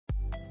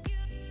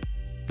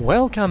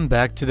Welcome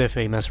back to the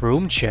Famous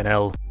Room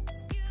channel.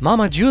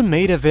 Mama June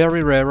made a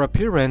very rare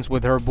appearance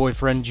with her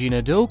boyfriend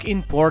Geno Doak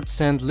in Port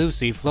St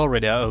Lucie,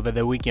 Florida over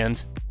the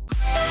weekend.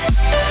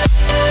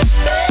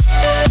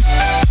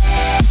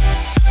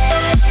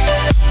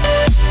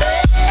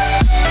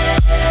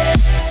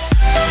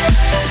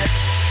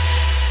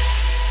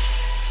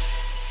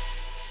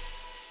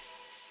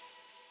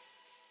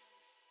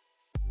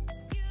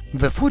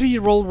 The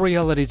 40-year-old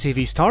reality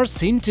TV star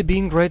seemed to be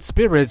in great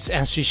spirits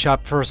as she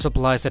shopped for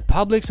supplies at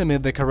Publix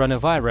amid the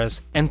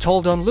coronavirus and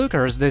told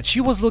onlookers that she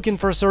was looking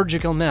for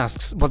surgical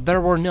masks, but there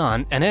were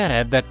none, and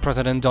added that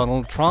President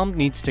Donald Trump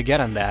needs to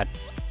get on that.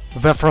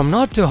 The from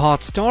not to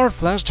hot star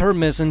flashed her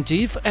missing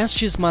teeth as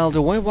she smiled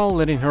away while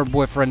letting her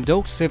boyfriend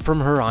Doak sip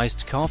from her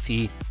iced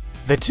coffee.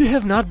 The two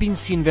have not been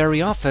seen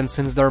very often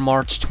since their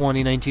March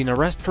 2019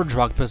 arrest for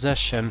drug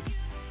possession.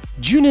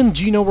 June and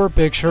Geno were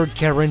pictured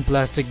carrying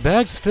plastic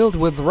bags filled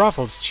with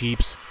Ruffles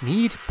chips,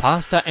 meat,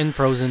 pasta and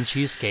frozen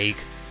cheesecake.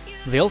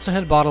 They also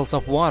had bottles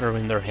of water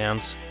in their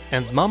hands,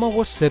 and Mama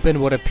was sipping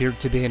what appeared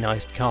to be an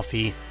iced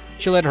coffee.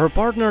 She let her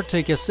partner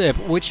take a sip,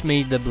 which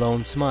made the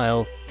blonde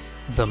smile.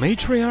 The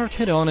matriarch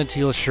had on a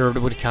teal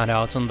shirt with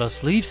cutouts on the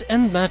sleeves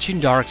and matching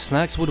dark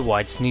slacks with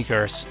white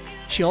sneakers.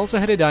 She also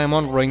had a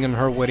diamond ring on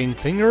her wedding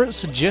finger,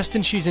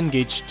 suggesting she's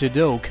engaged to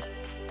Doak.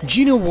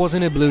 Geno was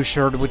in a blue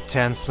shirt with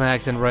tan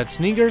slacks and red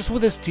sneakers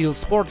with a steel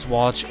sports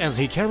watch as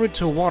he carried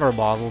 2 water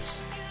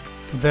bottles.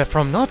 The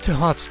from not to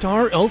hot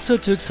star also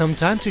took some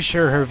time to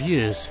share her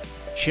views.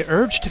 She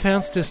urged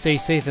fans to stay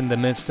safe in the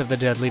midst of the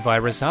deadly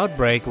virus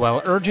outbreak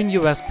while urging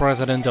US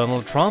President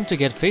Donald Trump to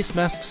get face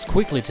masks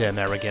quickly to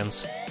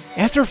Americans.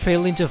 After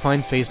failing to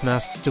find face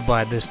masks to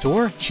buy at the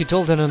store, she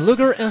told an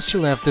onlooker as she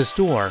left the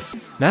store,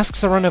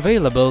 "Masks are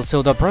unavailable,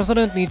 so the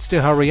president needs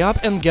to hurry up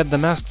and get the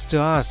masks to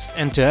us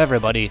and to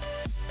everybody."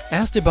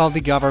 Asked about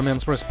the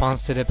government's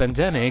response to the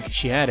pandemic,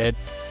 she added,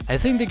 "I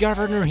think the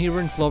governor here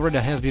in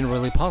Florida has been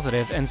really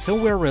positive, and so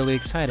we're really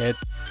excited.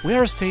 We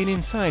are staying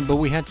inside, but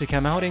we had to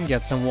come out and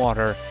get some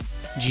water."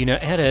 Geno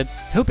added,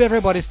 "Hope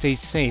everybody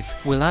stays safe.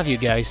 We love you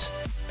guys."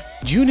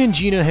 June and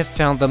Geno have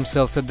found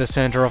themselves at the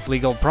center of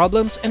legal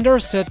problems and are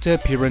set to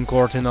appear in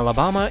court in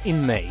Alabama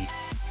in May.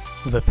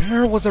 The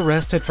pair was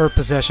arrested for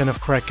possession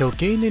of crack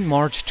cocaine in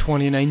March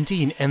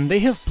 2019, and they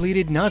have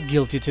pleaded not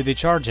guilty to the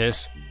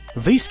charges.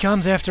 This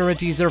comes after a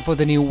teaser for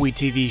the new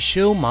WeTV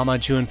show Mama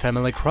June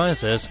Family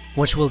Crisis,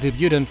 which will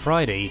debut on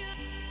Friday.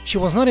 She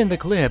was not in the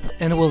clip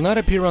and will not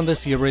appear on the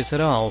series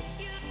at all.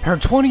 Her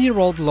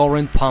 20-year-old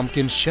Lauren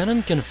Pumpkin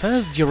Shannon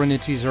confessed during a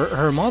teaser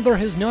her mother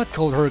has not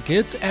called her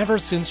kids ever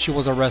since she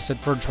was arrested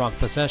for drug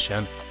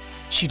possession.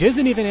 "She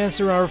doesn't even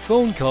answer our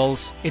phone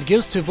calls, it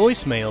goes to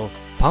voicemail,"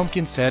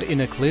 Pumpkin said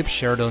in a clip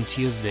shared on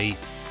Tuesday.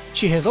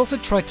 She has also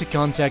tried to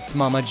contact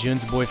Mama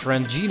June's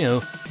boyfriend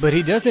Geno, but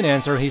he doesn't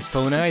answer his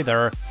phone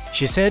either.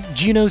 She said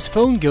Geno's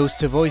phone goes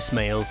to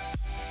voicemail.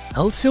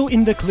 Also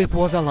in the clip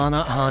was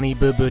Alana Honey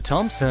Boo Boo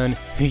Thompson,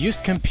 who used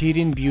to compete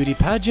in beauty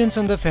pageants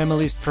on the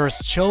family's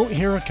first show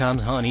Here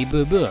Comes Honey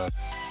Boo Boo.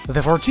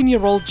 The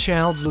 14-year-old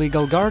child's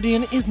legal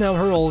guardian is now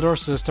her older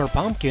sister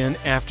Pumpkin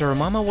after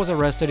Mama was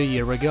arrested a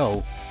year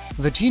ago.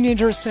 The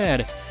teenager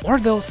said, "Or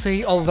they'll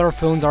say all their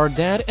phones are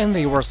dead and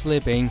they were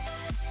sleeping."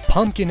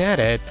 Pumpkin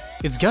added,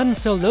 "It's gotten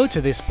so low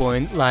to this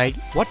point, like,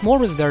 what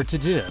more is there to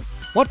do?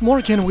 What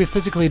more can we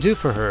physically do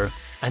for her?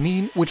 I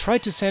mean, we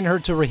tried to send her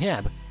to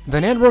rehab.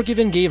 The network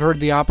even gave her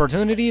the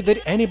opportunity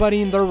that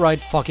anybody in their right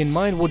fucking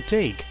mind would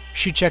take.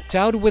 She checked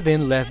out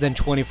within less than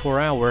 24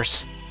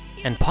 hours.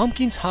 And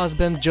Pumpkin's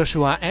husband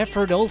Joshua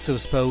Efford also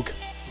spoke.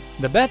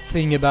 "The bad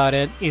thing about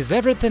it is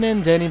everything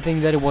and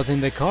anything that was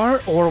in the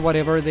car or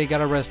whatever they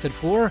got arrested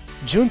for,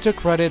 June took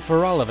credit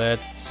for all of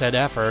it," said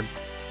Efford.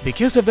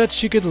 "Because of that,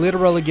 she could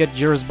literally get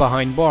years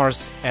behind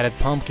bars," added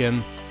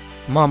Pumpkin.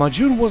 Mama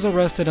June was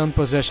arrested on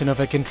possession of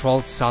a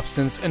controlled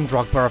substance and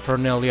drug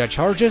paraphernalia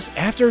charges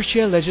after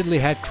she allegedly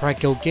had crack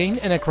cocaine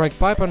and a crack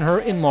pipe on her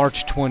in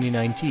March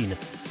 2019.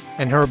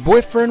 And her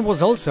boyfriend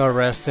was also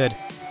arrested.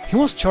 He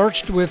was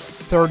charged with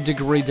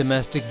third-degree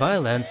domestic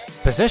violence,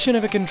 possession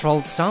of a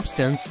controlled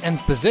substance, and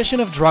possession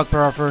of drug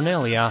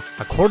paraphernalia,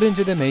 according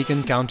to the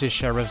Macon County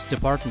Sheriff's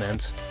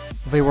Department.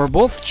 They were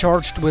both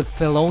charged with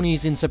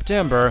felonies in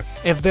September.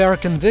 If they are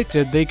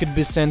convicted, they could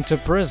be sent to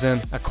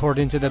prison,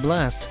 according to the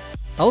blast.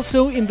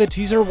 Also in the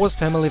teaser was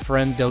family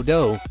friend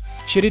Dodo.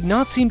 She did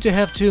not seem to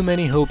have too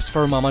many hopes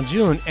for Mama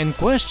June and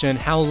questioned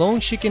how long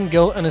she can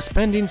go on a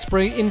spending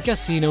spree in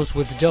casinos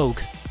with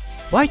Doak.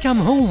 "Why come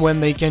home when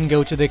they can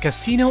go to the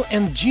casino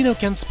and Geno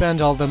can spend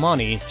all the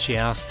money?" she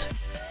asked.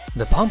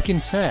 The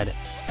Pumpkin said,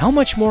 "How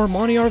much more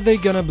money are they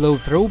gonna blow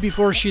through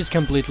before she's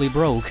completely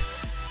broke?"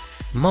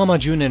 Mama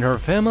June and her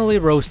family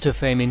rose to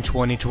fame in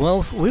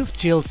 2012 with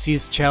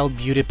TLC's child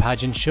beauty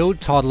pageant show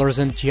Toddlers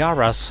and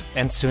Tiaras,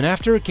 and soon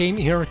after came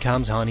Here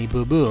Comes Honey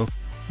Boo Boo.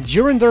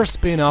 During their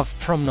spin-off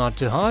From Not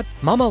to Hot,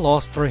 Mama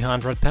lost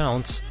 300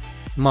 pounds.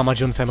 Mama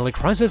June Family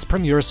Crisis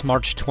premieres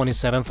March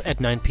 27th at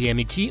 9 p.m.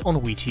 ET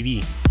on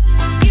WeTV.